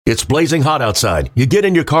It's blazing hot outside. You get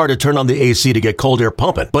in your car to turn on the AC to get cold air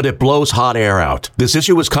pumping, but it blows hot air out. This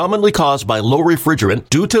issue is commonly caused by low refrigerant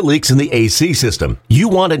due to leaks in the AC system. You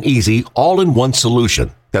want an easy, all-in-one solution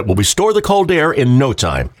that will restore the cold air in no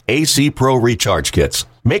time. AC Pro Recharge Kits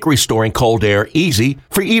make restoring cold air easy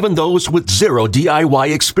for even those with zero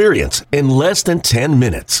DIY experience in less than 10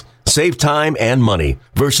 minutes. Save time and money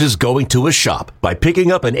versus going to a shop by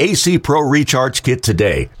picking up an AC Pro Recharge Kit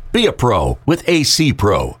today. Be a pro with AC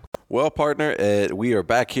Pro. Well, partner, we are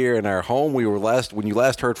back here in our home. When you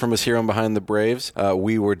last heard from us here on Behind the Braves,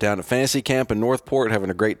 we were down at Fantasy Camp in Northport, having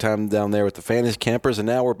a great time down there with the Fantasy Campers, and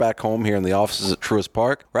now we're back home here in the offices at Truist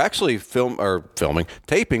Park. We're actually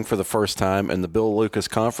taping for the first time in the Bill Lucas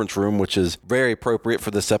conference room, which is very appropriate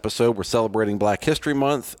for this episode. We're celebrating Black History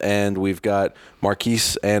Month, and we've got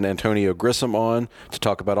Marquise and Antonio Grissom on to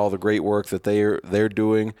talk about all the great work that they're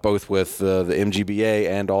doing, both with the MGBA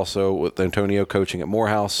and also with Antonio coaching at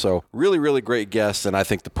Morehouse. So really, really great guests, and I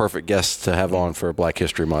think the perfect guests to have on for Black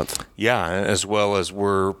History Month. Yeah, as well as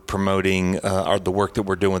we're promoting the work that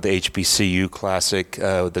we're doing with the HBCU Classic,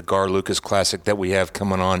 the Gar Lucas Classic that we have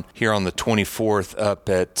coming on here on the 24th up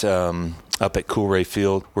at Coolray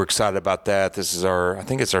Field. We're excited about that. This is I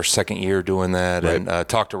think it's our second year doing that. Right. And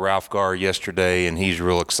talked to Ralph Gar yesterday, and he's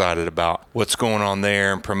real excited about what's going on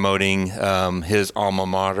there and promoting his alma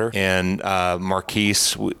mater. And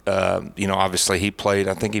Marquise, obviously he played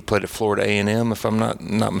at Florida A&M, if I'm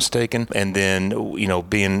not mistaken. And then,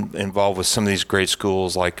 being involved with some of these great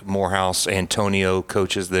schools like Morehouse, Antonio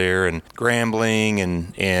coaches there, and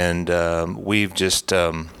Grambling, and we've just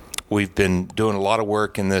we've been doing a lot of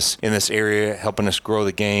work in this area, helping us grow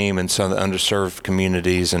the game and some of the underserved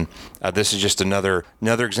communities. And this is just another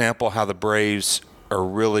example how the Braves are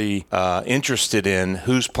really interested in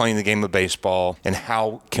who's playing the game of baseball and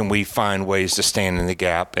how can we find ways to stand in the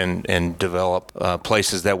gap and develop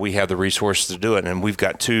places that we have the resources to do it. And we've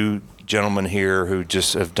got two gentlemen here who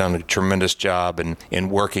just have done a tremendous job in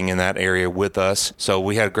working in that area with us. So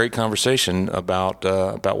we had a great conversation about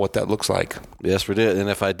what that looks like. Yes, we did. And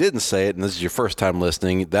if I didn't say it, and this is your first time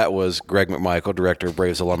listening, that was Greg McMichael, Director of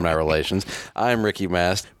Braves Alumni Relations. I'm Ricky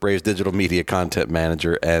Mast, Braves Digital Media Content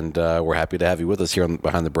Manager, and we're happy to have you with us here on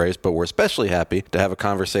Behind the Braves, but we're especially happy to have a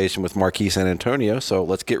conversation with Marquise and Antonio, so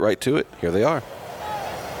let's get right to it. Here they are.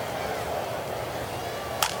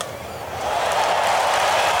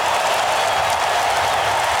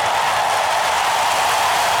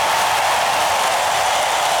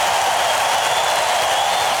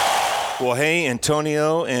 Well, hey,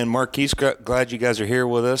 Antonio and Marquise, glad you guys are here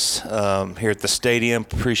with us here at the stadium.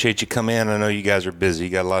 Appreciate you coming in. I know you guys are busy.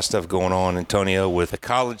 You got a lot of stuff going on, Antonio, with the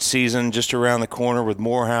college season just around the corner with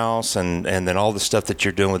Morehouse and then all the stuff that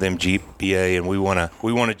you're doing with MGBA. And we want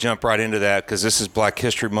to jump right into that because this is Black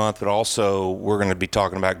History Month, but also we're going to be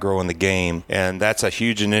talking about growing the game. And that's a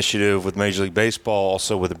huge initiative with Major League Baseball,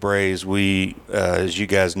 also with the Braves. We, as you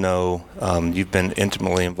guys know, you've been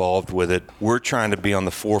intimately involved with it. We're trying to be on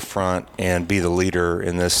the forefront and be the leader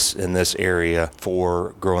in this area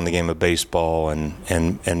for growing the game of baseball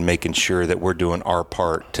and making sure that we're doing our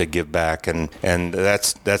part to give back. And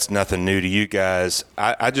that's nothing new to you guys.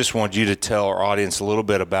 I just want you to tell our audience a little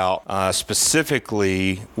bit about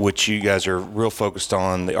specifically what you guys are real focused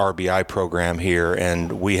on, the RBI program here.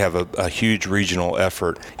 And we have a huge regional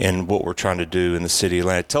effort in what we're trying to do in the city of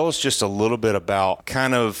Atlanta. Tell us just a little bit about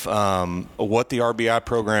kind of what the RBI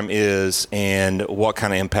program is and what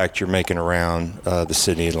kind of impact you're making around the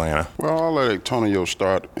city of Atlanta. Well, I'll let Antonio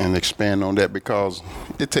start and expand on that because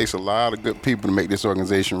it takes a lot of good people to make this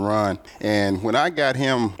organization run. And when I got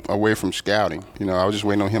him away from scouting, I was just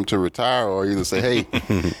waiting on him to retire or either say, hey,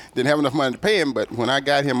 didn't have enough money to pay him. But when I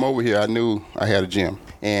got him over here, I knew I had a gym.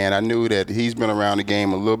 And I knew that he's been around the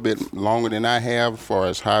game a little bit longer than I have as far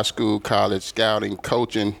as high school, college, scouting,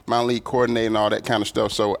 coaching, minor league coordinating, all that kind of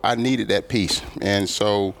stuff. So I needed that piece. And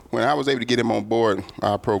so when I was able to get him on board,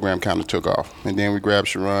 our program kind of took off. And then we grabbed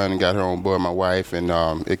Sharon and got her on board, my wife, and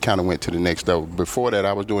it kind of went to the next level. Before that,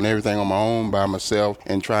 I was doing everything on my own by myself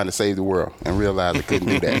and trying to save the world and realized I couldn't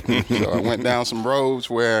do that. So I went down some roads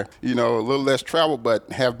where, a little less travel,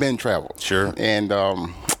 but have been traveled. Sure. And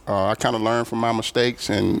I kind of learned from my mistakes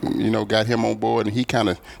and, got him on board, and he kind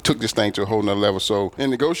of took this thing to a whole nother level. So in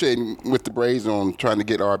negotiating with the Braves on trying to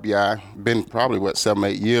get RBI, been probably,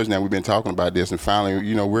 7-8 years now we've been talking about this, and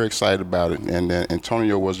finally, we're excited about it. And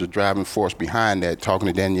Antonio was the driving force behind that, talking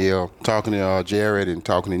to Danielle, talking to Jared, and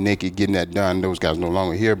talking to Nikki, getting that done. Those guys no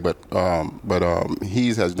longer here, but he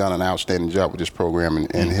has done an outstanding job with this program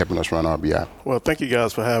and helping us run RBI. Well, thank you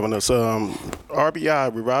guys for having us.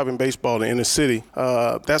 RBI, Reviving Baseball in the Inner City,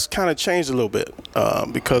 that's kind of changed a little bit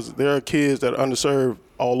because there are kids that are underserved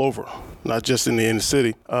all over, not just in the inner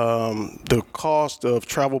city. The cost of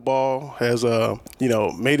travel ball has,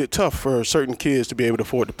 made it tough for certain kids to be able to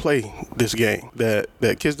afford to play this game, that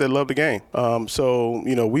kids that love the game. So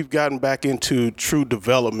we've gotten back into true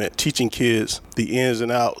development, teaching kids the ins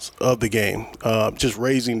and outs of the game, just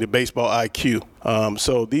raising the baseball IQ.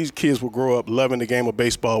 So these kids will grow up loving the game of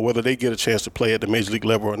baseball, whether they get a chance to play at the major league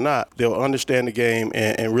level or not. They'll understand the game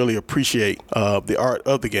and really appreciate the art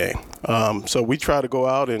of the game. So we try to go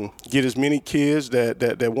out and get as many kids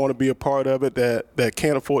that want to be a part of it, that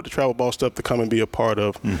can't afford the travel ball stuff, to come and be a part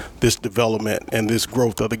of this development and this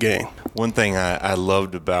growth of the game. One thing I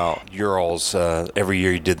loved about your all's, every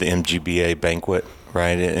year you did the MGBA banquet,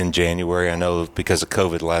 right, in January. I know because of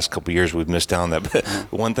COVID the last couple of years we've missed out on that. But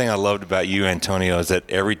one thing I loved about you, Antonio, is that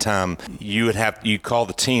every time you call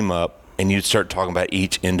the team up and you'd start talking about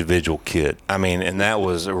each individual kid. I mean, and that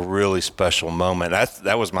was a really special moment.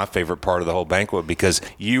 That was my favorite part of the whole banquet, because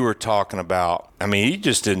you were talking about, I mean, you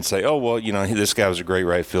just didn't say, oh, well, this guy was a great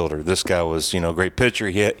right fielder. This guy was, a great pitcher.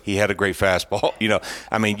 He had a great fastball.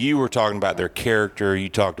 I mean, you were talking about their character. You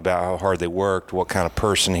talked about how hard they worked, what kind of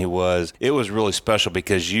person he was. It was really special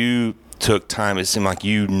because you took time. It seemed like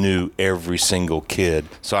you knew every single kid.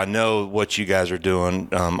 So I know what you guys are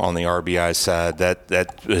doing on the RBI side.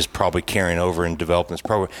 That is probably carrying over in development.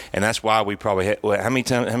 And that's why we probably had, how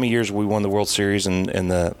many years have we won the World Series in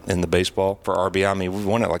the baseball for RBI? I mean, we've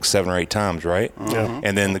won it like 7 or 8 times, right? Yeah.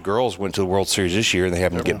 And then the girls went to the World Series this year, and they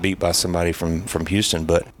happened to get beat by somebody from Houston.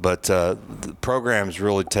 But the program's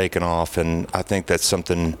really taken off, and I think that's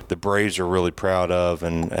something the Braves are really proud of.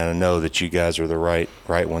 And I know that you guys are the right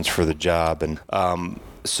ones for the job. And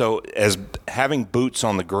so as having boots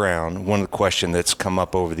on the ground, one of the questions that's come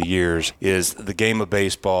up over the years is the game of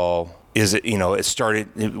baseball. Is it, it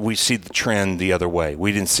started, we see the trend the other way.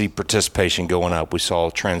 We didn't see participation going up. We saw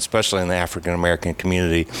a trend, especially in the African-American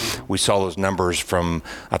community. We saw those numbers from,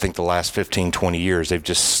 I think, the last 15, 20 years. They've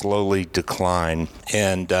just slowly declined.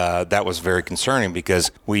 And that was very concerning,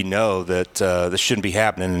 because we know that this shouldn't be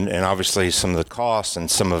happening. And obviously some of the costs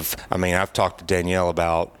and I've talked to Danielle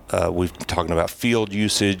about, we've been talking about field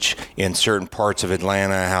usage in certain parts of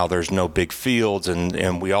Atlanta, how there's no big fields,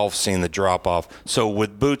 and we all have seen the drop-off. So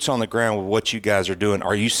with boots on the ground, with what you guys are doing,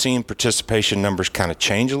 are you seeing participation numbers kind of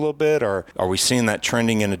change a little bit, or are we seeing that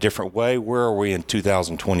trending in a different way? Where are we in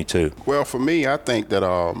 2022? Well, for me, I think that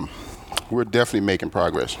we're definitely making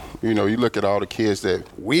progress. You look at all the kids that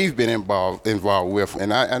we've been involved with,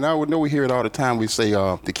 and I would know we hear it all the time. We say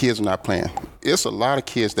the kids are not playing. It's a lot of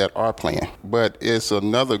kids that are playing, but it's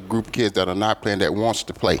another group of kids that are not playing that wants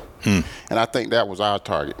to play. And I think that was our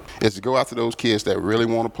target, is to go after those kids that really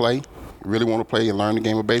want to play and learn the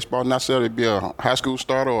game of baseball, not necessarily be a high school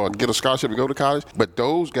starter or get a scholarship to go to college, but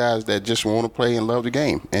those guys that just want to play and love the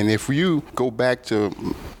game. And if you go back to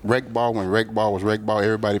rec ball, when rec ball was rec ball,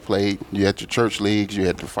 everybody played. You had your church leagues, you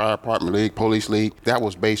had the fire department league, police league. That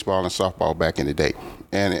was baseball and softball back in the day.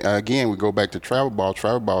 And again, we go back to travel ball.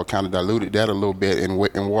 Travel ball kind of diluted that a little bit and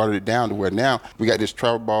watered it down to where now we got this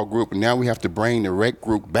travel ball group, and now we have to bring the rec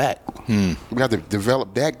group back. We have to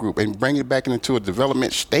develop that group and bring it back into a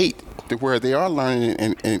development state to where they are learning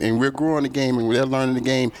and we're growing the game and they're learning the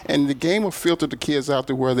game. And the game will filter the kids out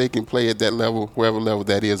to where they can play at that level, wherever level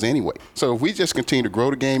that is anyway. So if we just continue to grow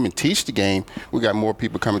the game and teach the game, we got more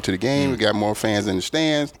people coming to the game, we got more fans in the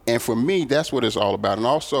stands. And for me, that's what it's all about. And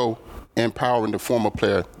also empowering the former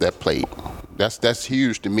player that played. That's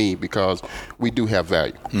huge to me, because we do have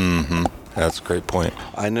value. Mm-hmm. That's a great point.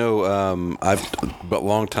 I know but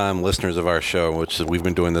long-time listeners of our show, which we've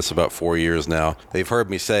been doing this about 4 years now, they've heard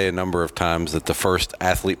me say a number of times that the first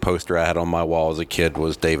athlete poster I had on my wall as a kid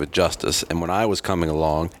was David Justice. And when I was coming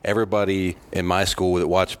along, everybody in my school that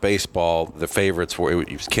watched baseball, the favorites were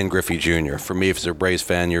it was Ken Griffey Jr. For me, if you're a Braves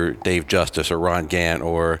fan, you're Dave Justice or Ron Gant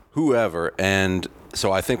or whoever. And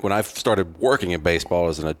so I think when I started working in baseball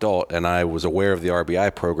as an adult and I was aware of the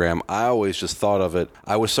RBI program, I always just thought of it.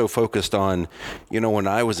 I was so focused on, when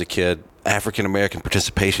I was a kid, African-American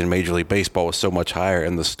participation in Major League Baseball was so much higher,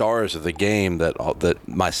 and the stars of the game that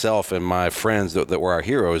myself and my friends that were our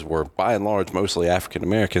heroes were, by and large, mostly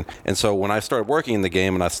African-American. And so when I started working in the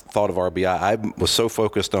game and I thought of RBI, I was so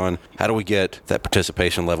focused on how do we get that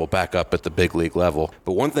participation level back up at the big league level.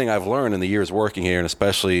 But one thing I've learned in the years working here, and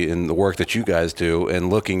especially in the work that you guys do,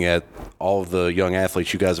 and looking at all of the young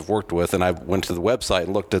athletes you guys have worked with, and I went to the website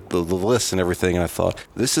and looked at the lists and everything, and I thought,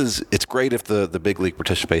 it's great if the big league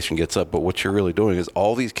participation gets up, but what you're really doing is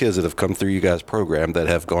all these kids that have come through you guys' program that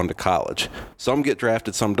have gone to college. Some get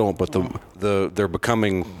drafted, some don't, but they're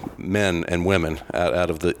becoming men and women out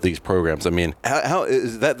of these programs. I mean, how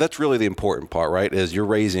is that's really the important part, right? Is you're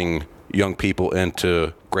raising young people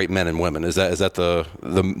into great men and women. Is that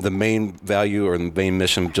the main value or the main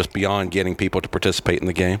mission, just beyond getting people to participate in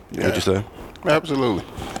the game? Yeah. Would you say? Absolutely.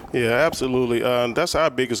 Yeah, absolutely. That's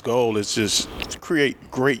our biggest goal, is just to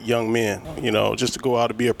create great young men, just to go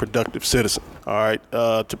out and be a productive citizen. All right.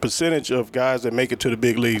 The percentage of guys that make it to the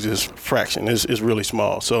big leagues is fraction. It's really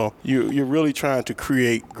small. So you're really trying to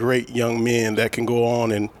create great young men that can go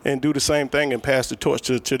on and do the same thing and pass the torch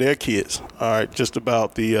to their kids. All right. Just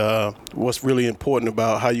about the what's really important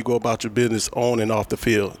about how you go about your business on and off the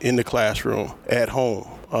field, in the classroom, at home.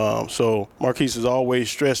 So Marquise has always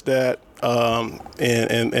stressed that.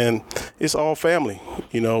 And it's all family,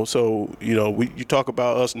 so, you talk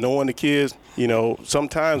about us knowing the kids,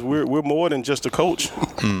 sometimes we're more than just a coach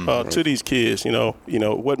to these kids,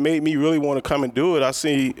 what made me really want to come and do it. I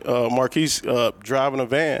see Marquise driving a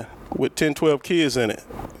van with 10, 12 kids in it.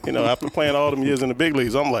 After playing all them years in the big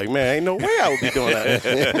leagues, I'm like, man, ain't no way I would be doing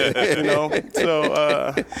that.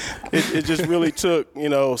 So it just really took,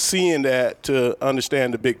 seeing that to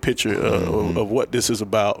understand the big picture of what this is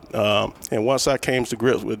about. And once I came to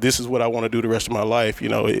grips with this is what I want to do the rest of my life,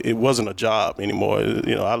 it wasn't a job anymore.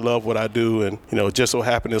 I love what I do, and, it just so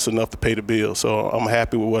happened it's enough to pay the bills. So I'm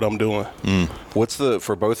happy with what I'm doing.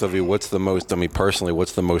 For both of you, what's the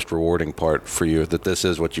most rewarding part for you, that this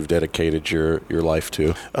is what you've dedicated your life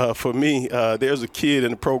to? For me, there's a kid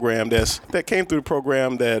in the program that came through the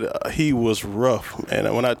program that he was rough,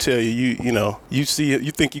 and when I tell you, you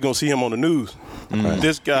think you're gonna see him on the news.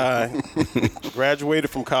 This guy graduated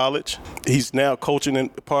from college. He's now coaching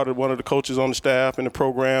and part of one of the coaches on the staff in the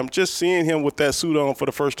program. Just seeing him with that suit on for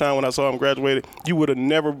the first time when I saw him graduated, you would have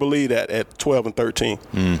never believed that at 12 and 13.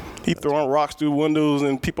 He throwing rocks through windows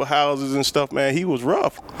and people's houses and stuff, man. He was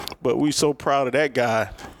rough, but we so proud of that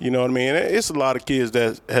guy. You know what I mean? It's a lot of kids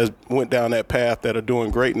that has went down that path that are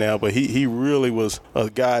doing great now, but he really was a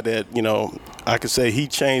guy that, I could say he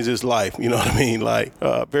changed his life. You know what I mean? Like,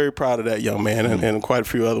 very proud of that young man, and quite a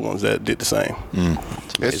few other ones that did the same.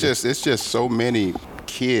 It's just so many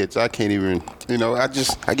kids. I can't even,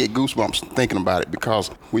 I get goosebumps thinking about it, because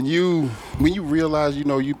when you realize,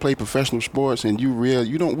 you play professional sports, and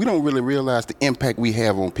we don't really realize the impact we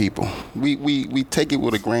have on people. We take it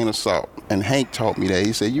with a grain of salt. And Hank taught me that.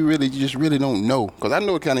 He said, you just really don't know, because I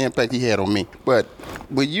know what kind of impact he had on me. But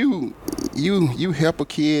when you help a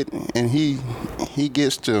kid and he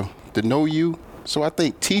gets to know you. So I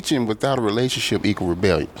think teaching without a relationship equals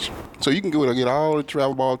rebellion. So you can go and get all the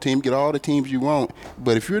travel ball teams, get all the teams you want,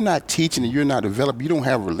 but if you're not teaching and you're not developing, you don't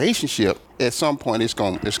have a relationship, at some point it's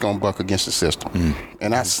gonna buck against the system.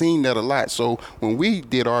 And I've seen that a lot. So when we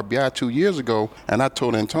did RBI 2 years ago, and I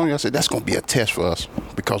told Antonio, I said, that's gonna be a test for us,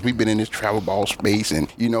 because we've been in this travel ball space,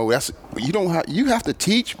 and you have to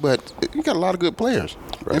teach, but you got a lot of good players.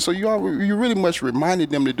 Right. And so you really much reminded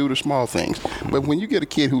them to do the small things. But when you get a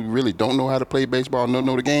kid who really don't know how to play baseball, don't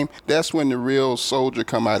know the game, that's when the real soldier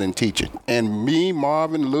come out and teach it. And me,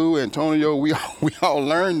 Marvin, Lou, Antonio, we all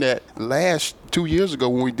learned that last 2 years ago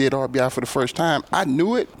when we did RBI for the first time. I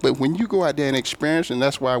knew it, but when you go out there and experience, and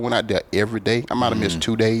that's why I went out there every day. I might have missed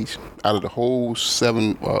 2 days out of the whole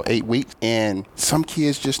 7 or 8 weeks. And some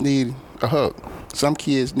kids just need a hug. Some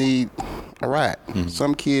kids need a ride.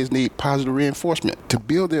 Some kids need positive reinforcement to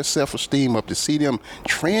build their self-esteem up, to see them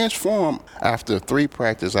transform after 3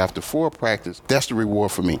 practice, after 4 practice. That's the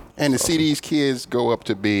reward for me. And to see these kids go up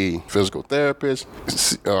to be physical therapists,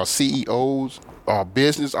 CEOs,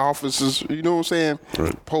 business officers, you know what I'm saying?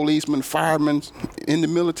 Right. Policemen, firemen, in the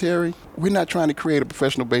military. We're not trying to create a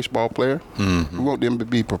professional baseball player. We want them to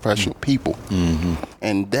be professional people.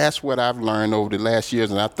 And that's what I've learned over the last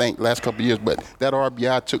years, and I think last couple of years. But that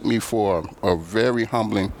RBI took me for a very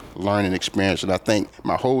humbling learning experience, and I think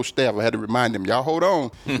my whole staff, I had to remind them, y'all hold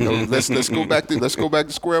on, let's go back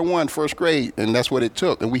to square one, first grade, and that's what it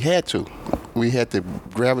took, and we had to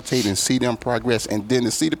gravitate and see them progress, and then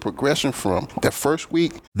to see the progression from the first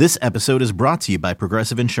week. This episode is brought to you by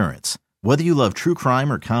Progressive Insurance. Whether you love true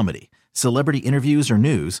crime or comedy, celebrity interviews or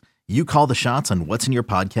news, you call the shots on what's in your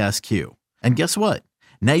podcast queue. And guess what?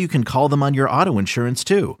 Now you can call them on your auto insurance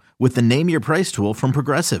too, with the Name Your Price tool from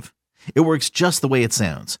Progressive. It works just the way it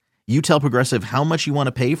sounds. You tell Progressive how much you want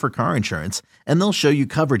to pay for car insurance, and they'll show you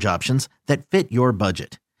coverage options that fit your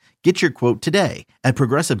budget. Get your quote today at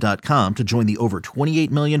Progressive.com to join the over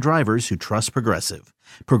 28 million drivers who trust Progressive.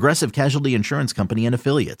 Progressive Casualty Insurance Company and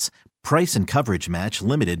Affiliates. Price and coverage match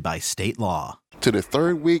limited by state law. To the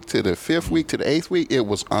 3rd week, to the 5th week, to the 8th week, it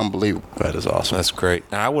was unbelievable. That is awesome. That's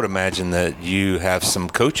great. Now, I would imagine that you have some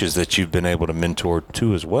coaches that you've been able to mentor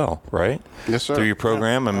too as well, right? Yes, sir. Through your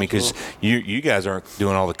program? I mean, because you guys aren't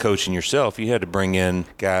doing all the coaching yourself. You had to bring in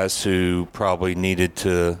guys who probably needed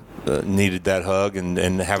to needed that hug and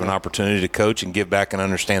have an opportunity to coach and give back and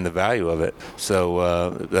understand the value of it.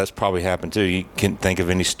 So that's probably happened too. You can think of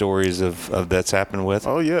any stories of that's happened with?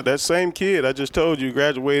 Oh, yeah. That same kid I just told you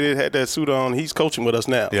graduated, had that suit on. He's coaching with us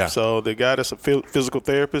now. Yeah. So the guy that's a physical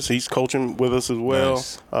therapist, he's coaching with us as well.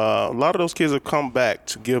 Nice. A lot of those kids have come back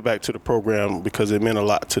to give back to the program because it meant a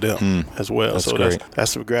lot to them as well. That's so great.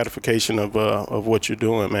 that's the gratification of what you're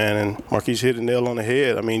doing, man. And Marquise hit the nail on the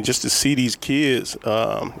head. I mean, just to see these kids,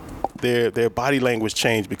 their body language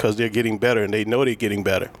change because they're getting better and they know they're getting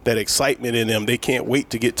better. That excitement in them, they can't wait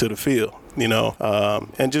to get to the field.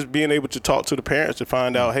 And just being able to talk to the parents to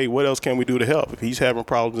find out, hey, what else can we do to help? If he's having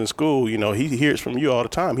problems in school, he hears from you all the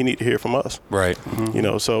time. He needs to hear from us. Right.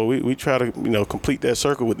 So we try to, complete that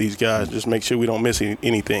circle with these guys, just make sure we don't miss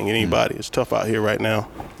anybody. It's tough out here right now.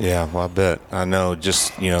 Yeah, well, I bet. I know.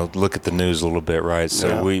 Just, look at the news a little bit, right? So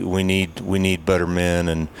Yeah. we need better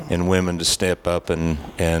men and women to step up and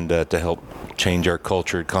to help change our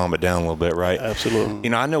culture, calm it down a little bit, right?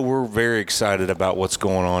 Absolutely. I know we're very excited about what's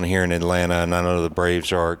going on here in Atlanta, and I know the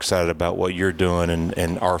Braves are excited about what you're doing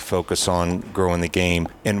and our focus on growing the game.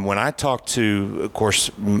 And when I talk to, of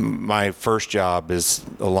course, my first job is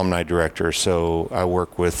alumni director, so I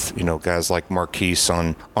work with, guys like Marquise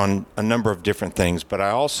on a number of different things, but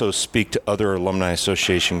I also speak to other alumni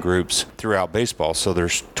association groups throughout baseball. So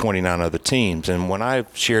there's 29 other teams. And when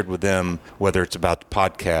I've shared with them, whether it's about the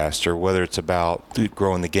podcast or whether it's about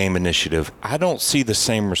growing the game initiative, I don't see the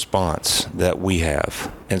same response that we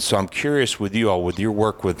have. And so I'm curious with you all, with your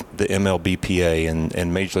work with the MLBPA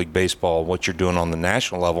and Major League Baseball, what you're doing on the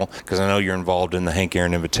national level, because I know you're involved in the Hank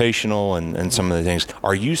Aaron Invitational and some of the things.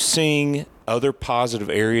 Are you seeing other positive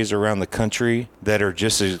areas around the country that are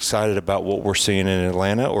just as excited about what we're seeing in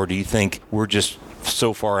Atlanta, or do you think we're just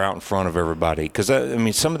so far out in front of everybody? Because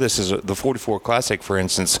some of this is the 44 Classic, for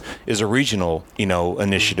instance, is a regional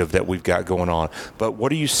initiative that we've got going on. But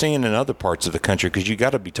what are you seeing in other parts of the country? Because you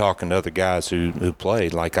got to be talking to other guys who play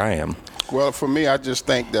like I am. Well, for me, I just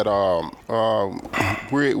think that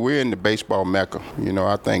we're in the baseball mecca.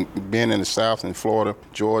 I think being in the South, in Florida,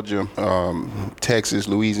 Georgia, Texas,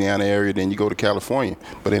 Louisiana area, then you go to California.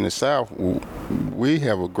 But in the South, we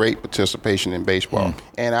have a great participation in baseball.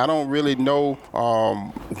 And I don't really know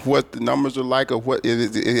what the numbers are like, or what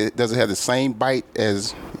it does it have the same bite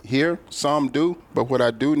as here? Some do, but what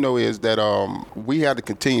I do know is that we have to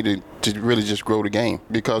continue to really just grow the game,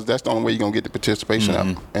 because that's the only way you're gonna get the participation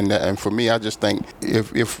up. And for me, I just think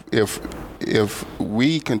if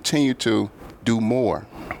we continue to do more.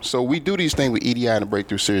 So we do these things with EDI and the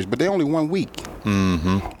Breakthrough Series, but they're only 1 week.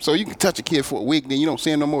 So you can touch a kid for a week, then you don't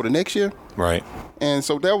see him no more the next year. Right. And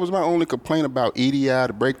so that was my only complaint about EDI,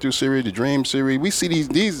 the Breakthrough Series, the Dream Series. We see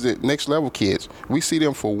these are the next level kids. We see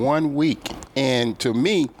them for 1 week. And to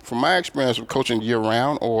me, from my experience of coaching year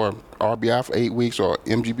round or RBI for 8 weeks or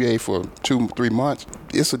MGBA for 2-3 months,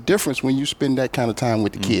 it's a difference when you spend that kind of time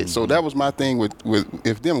with the kids. So that was my thing with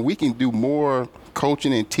we can do more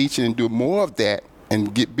coaching and teaching and do more of that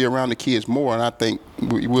and be around the kids more, and I think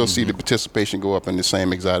we'll see the participation go up in the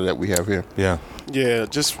same anxiety that we have here. Yeah. Yeah,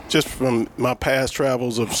 just from my past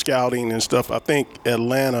travels of scouting and stuff, I think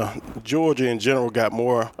Atlanta, Georgia in general, got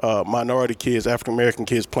more minority kids, African-American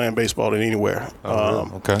kids playing baseball than anywhere.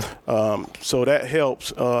 Really? Okay. So that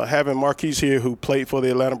helps. Having Marquise here, who played for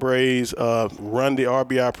the Atlanta Braves, run the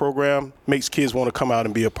RBI program, makes kids want to come out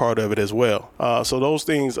and be a part of it as well. So those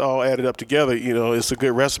things all added up together, it's a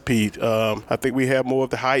good recipe. I think we have more of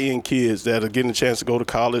the high-end kids that are getting a chance to go to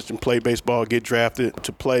college and play baseball, get drafted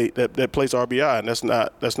to play that plays RBI. And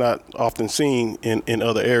that's not often seen in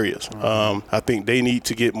other areas. I think they need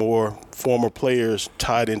to get more former players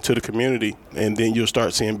tied into the community, and then you'll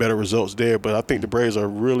start seeing better results there. But I think the Braves are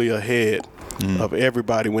really ahead of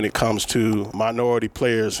everybody when it comes to minority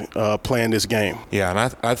players playing this game. Yeah,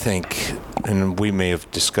 and I think, and we may have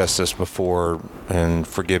discussed this before, and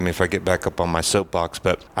forgive me if I get back up on my soapbox,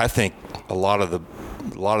 but I think a lot of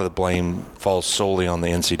the blame falls solely on the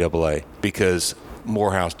NCAA, because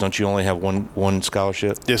Morehouse, don't you only have one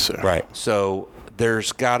scholarship? Yes, sir. Right. So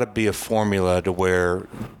there's got to be a formula to where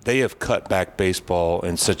they have cut back baseball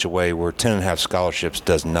in such a way where 10.5 scholarships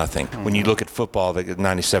does nothing. When you look at football, they get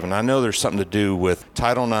 97. I know there's something to do with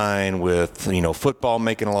Title IX, with football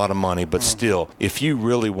making a lot of money, but still, if you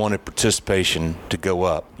really wanted participation to go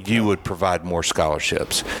up, you would provide more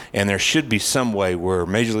scholarships. And there should be some way where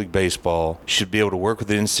Major League Baseball should be able to work with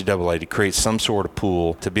the NCAA to create some sort of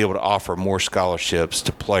pool to be able to offer more scholarships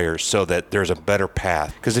to players so that there's a better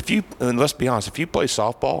path. Because let's be honest, if you play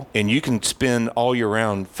softball and you can spend all year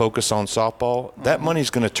round focus on softball, that money's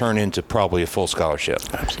going to turn into probably a full scholarship.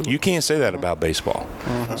 Absolutely. You can't say that about baseball.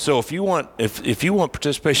 So if you want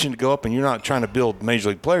participation to go up and you're not trying to build major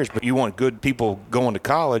league players, but you want good people going to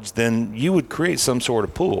college, then you would create some sort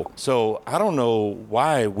of pool. So I don't know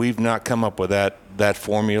why we've not come up with that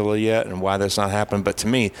formula yet and why that's not happening, but to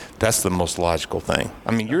me, that's the most logical thing.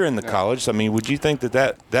 I mean, you're in the college. I mean, would you think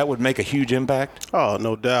that would make a huge impact? Oh,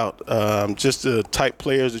 no doubt. Just the type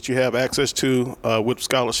players that you have access to with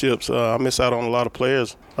scholarships. I miss out on a lot of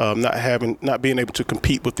players not being able to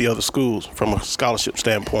compete with the other schools from a scholarship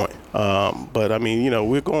standpoint. But I mean,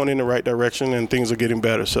 we're going in the right direction and things are getting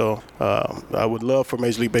better. So I would love for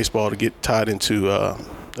Major League Baseball to get tied into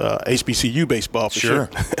HBCU baseball for sure.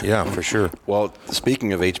 Yeah, for sure. Well,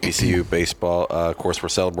 speaking of HBCU baseball, of course, we're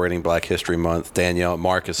celebrating Black History Month. Danielle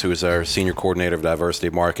Marcus, who is our Senior Coordinator of Diversity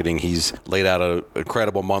Marketing, he's laid out an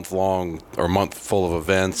incredible month full of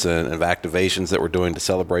events and of activations that we're doing to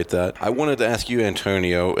celebrate that. I wanted to ask you,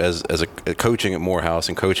 Antonio, as a coaching at Morehouse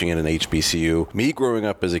and coaching in an HBCU, me growing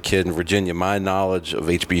up as a kid in Virginia, my knowledge of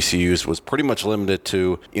HBCUs was pretty much limited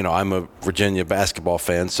to, I'm a Virginia basketball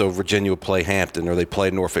fan, so Virginia would play Hampton or they play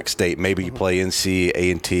Norfolk State. Maybe you play NC,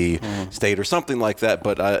 A&T State or something like that.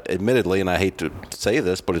 But admittedly, and I hate to say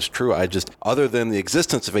this, but it's true, other than the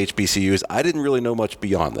existence of HBCUs, I didn't really know much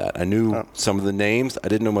beyond that. I knew some of the names. I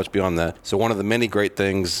didn't know much beyond that. So one of the many great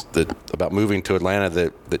things about moving to Atlanta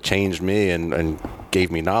that changed me and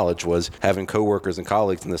gave me knowledge was having coworkers and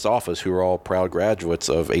colleagues in this office who are all proud graduates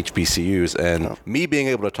of HBCUs, and me being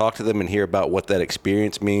able to talk to them and hear about what that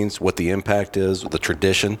experience means, what the impact is, the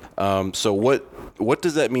tradition. So what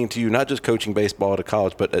does that mean to you, not just coaching baseball at a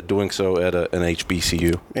college, but at doing so at an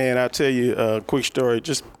HBCU? Man, I'll tell you a quick story.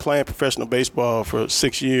 Just playing professional baseball for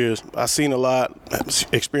 6 years, I've seen a lot,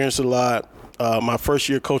 experienced a lot. My first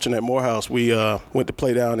year coaching at Morehouse, we went to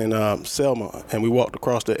play down in Selma, and we walked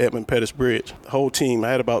across the Edmund Pettus Bridge. The whole team, I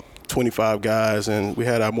had about 25 guys, and we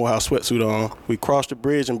had our Morehouse sweatsuit on. We crossed the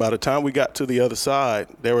bridge, and by the time we got to the other side,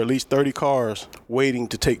 there were at least 30 cars waiting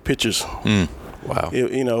to take pictures. Wow.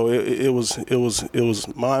 It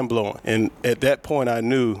was mind-blowing. And at that point, I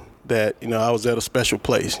knew that, I was at a special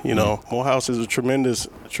place. Morehouse is a tremendous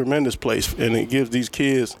place, and it gives these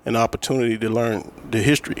kids an opportunity to learn the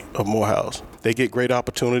history of Morehouse. They get great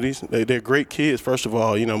opportunities. They're great kids, first of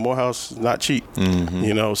all. Morehouse is not cheap.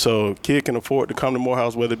 So a kid can afford to come to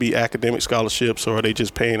Morehouse, whether it be academic scholarships or they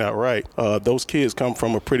just paying outright. Those kids come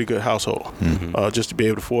from a pretty good household just to be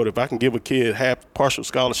able to afford it. If I can give a kid partial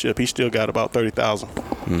scholarship, he still got about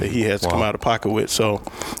 $30,000 that he has to come out of pocket with. So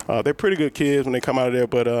they're pretty good kids when they come out of there,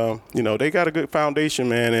 but they got a good foundation,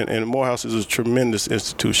 man, and Morehouse is a tremendous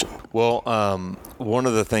institution. Well, one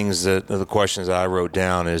of the questions I wrote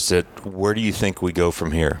down is that where do you think we go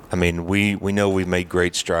from here? I mean, we know we've made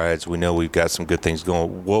great strides. We know we've got some good things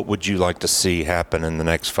going. What would you like to see happen in the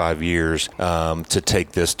next 5 years to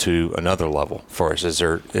take this to another level for us?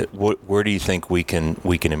 Where do you think we can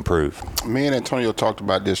improve? Me and Antonio talked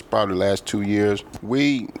about this probably the last 2 years.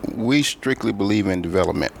 We strictly believe in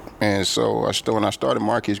development. And so when I started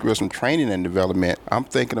Marquise Grissom training and development, I'm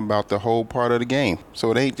thinking about the whole part of the game.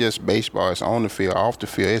 So it ain't just baseball. It's on the field, off the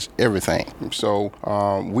field. It's everything. So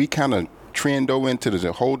we kind of trend over into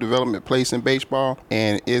the whole development place in baseball,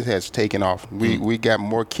 and it has taken off. We got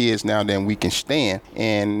more kids now than we can stand,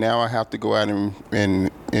 and now I have to go out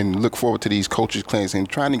and look forward to these coaches clinics and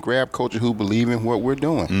trying to grab coaches who believe in what we're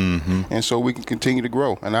doing, and so we can continue to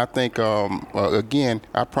grow. And I think again,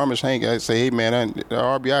 I promised Hank, I say, hey man, the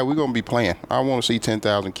RBI, we're gonna be playing. I want to see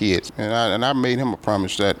 10,000 kids, and I made him a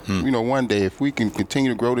promise that one day if we can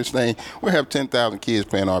continue to grow this thing, we'll have 10,000 kids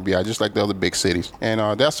playing RBI just like the other big cities, and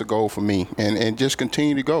that's a goal for me. And just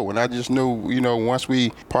continue to go. And I just knew, once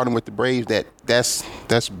we partnered with the Braves,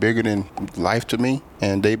 that's bigger than life to me.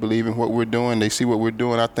 And they believe in what we're doing. They see what we're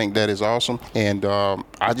doing. I think that is awesome. And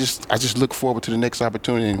I just look forward to the next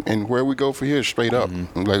opportunity. And where we go from here is straight up,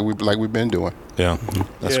 like we've been doing. Yeah,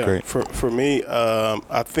 that's great. For me,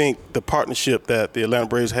 I think the partnership that the Atlanta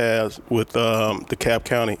Braves has with the Cobb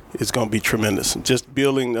County is going to be tremendous. Just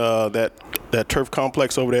building that turf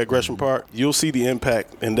complex over there at Gresham Park, you'll see the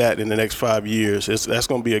impact in that in the next 5 years. That's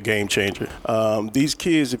going to be a game changer. These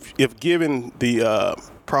kids, if given the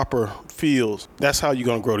proper fields, that's how you're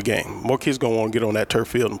going to grow the game. More kids going to want to get on that turf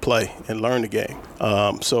field and play and learn the game.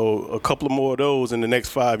 So a couple of more of those in the next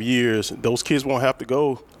 5 years, those kids won't have to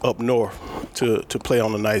go up north to play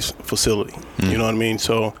on a nice facility. You know what I mean?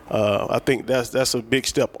 So I think that's a big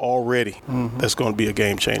step already. That's going to be a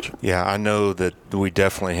game changer. Yeah, I know that we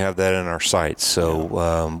definitely have that in our sights.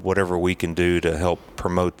 So whatever we can do to help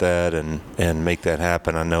promote that and make that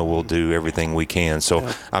happen, I know we'll do everything we can.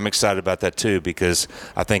 So I'm excited about that too, because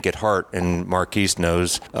I think at heart, and Marquise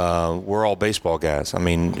knows, we're all baseball guys. I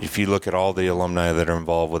mean, if you look at all the alumni that are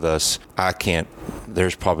involved with us,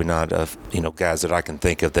 there's probably not guys that I can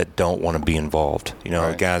think of that don't want to be involved.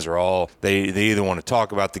 Right. Guys are all, they either want to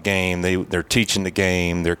talk about the game, they're teaching the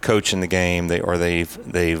game, they're coaching the game,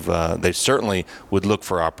 they certainly would look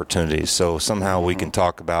for opportunities. So somehow we can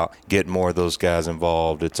talk about getting more of those guys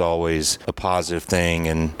involved. It's always a positive thing,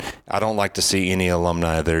 and I don't like to see any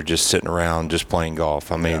alumni that are just sitting around just playing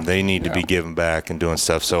golf. I mean, they need to be giving back and doing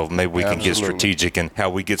stuff. So maybe we can get strategic in how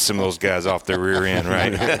we get some of those guys off their rear end,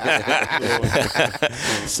 right?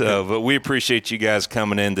 So, but we appreciate you guys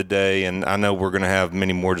coming in today, and I know we're going to have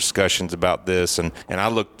many more discussions about this, and I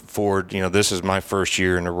look forward, this is my first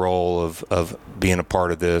year in the role of being a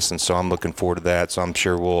part of this, and so I'm looking forward to that. So I'm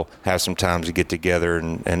sure we'll have some time to get together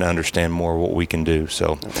and understand more what we can do.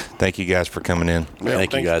 So thank you guys for coming in. Yeah,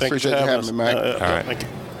 thank you guys. Appreciate you having me, Mike. All right. Thank you.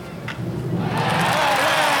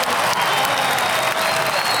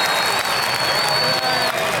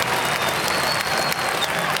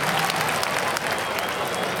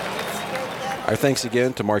 Our thanks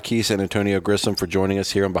again to Marquise and Antonio Grissom for joining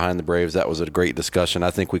us here on Behind the Braves. That was a great discussion. I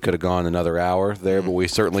think we could have gone another hour there, but we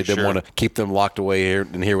certainly didn't want to keep them locked away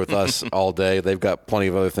here with us all day. They've got plenty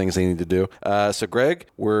of other things they need to do. So, Greg,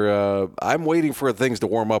 I'm waiting for things to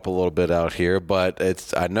warm up a little bit out here, but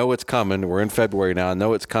I know it's coming. We're in February now. I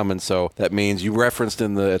know it's coming, so that means you referenced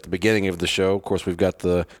at the beginning of the show. Of course, we've got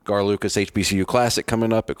the Gar Lucas HBCU Classic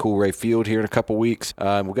coming up at Coolray Field here in a couple weeks.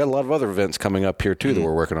 We've got a lot of other events coming up here too that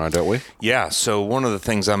we're working on, don't we? Yeah. So one of the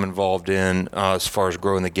things I'm involved in as far as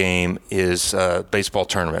growing the game is baseball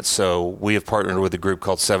tournaments. So we have partnered with a group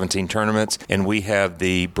called 17 Tournaments, and we have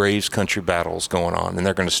the Braves Country Battles going on, and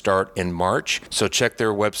they're going to start in March. So check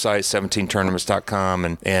their website,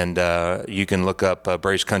 17tournaments.com, and you can look up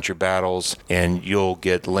Braves Country Battles, and you'll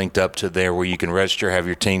get linked up to there where you can register, have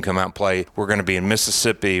your team come out and play. We're going to be in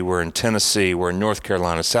Mississippi, we're in Tennessee, we're in North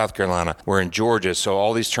Carolina, South Carolina, we're in Georgia. So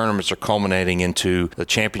all these tournaments are culminating into the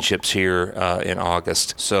championships here in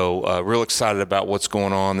August. So real excited about what's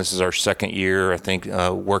going on. This is our second year, I think,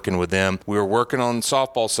 working with them. We were working on the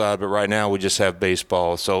softball side, but right now we just have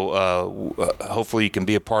baseball. So hopefully you can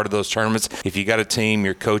be a part of those tournaments. If you got a team,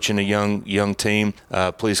 you're coaching a young team,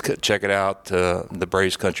 please check it out. The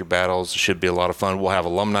Braves Country Battles should be a lot of fun. We'll have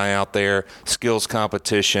alumni out there, skills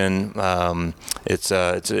competition. It's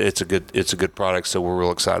a good product, so we're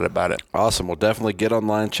real excited about it. Awesome. Well, definitely get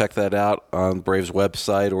online, check that out on Braves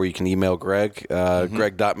website, or you can email Greg,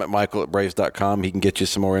 greg.mcmichael@braves.com. He can get you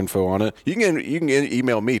some more info on it. You can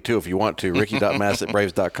email me too if you want to,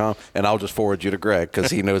 ricky.mass@braves.com, and I'll just forward you to Greg because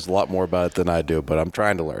he knows a lot more about it than I do, but I'm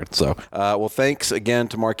trying to learn. So, well, thanks again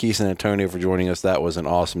to Marquise and Antonio for joining us. That was an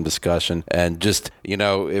awesome discussion, and just,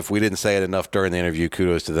 if we didn't say it enough during the interview,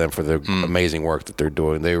 kudos to them for the amazing work that they're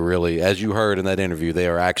doing. They really, as you heard in that interview, they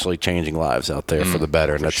are actually changing lives out there for the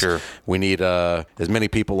better, and we need as many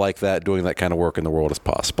people like that doing that kind of work in the world as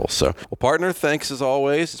possible. So, well, partner, thanks as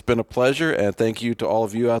always. It's been a pleasure, and thank you to all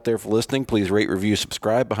of you out there for listening. Please rate, review,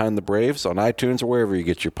 subscribe Behind the Braves on iTunes or wherever you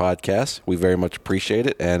get your podcasts. We very much appreciate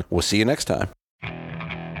it, and we'll see you next time.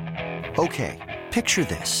 Okay, picture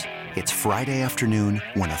this. It's Friday afternoon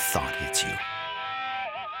when a thought hits you.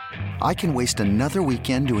 I can waste another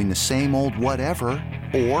weekend doing the same old whatever,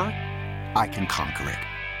 or I can conquer it.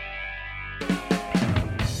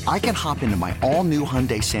 I can hop into my all-new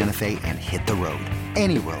Hyundai Santa Fe and hit the road.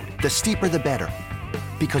 Any road. The steeper, the better.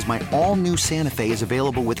 Because my all-new Santa Fe is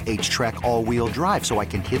available with H-Track all-wheel drive, so I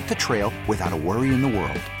can hit the trail without a worry in the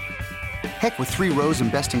world. Heck, with 3 rows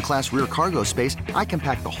and best-in-class rear cargo space, I can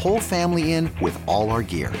pack the whole family in with all our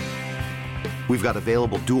gear. We've got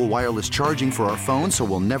available dual wireless charging for our phones, so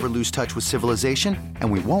we'll never lose touch with civilization, and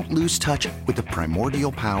we won't lose touch with the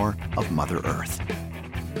primordial power of Mother Earth.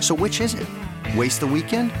 So which is it? Waste the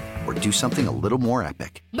weekend or do something a little more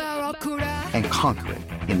epic and conquer it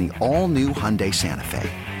in the all-new Hyundai Santa Fe.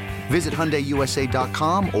 Visit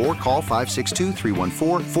HyundaiUSA.com or call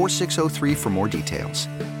 562-314-4603 for more details.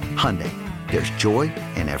 Hyundai, there's joy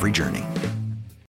in every journey.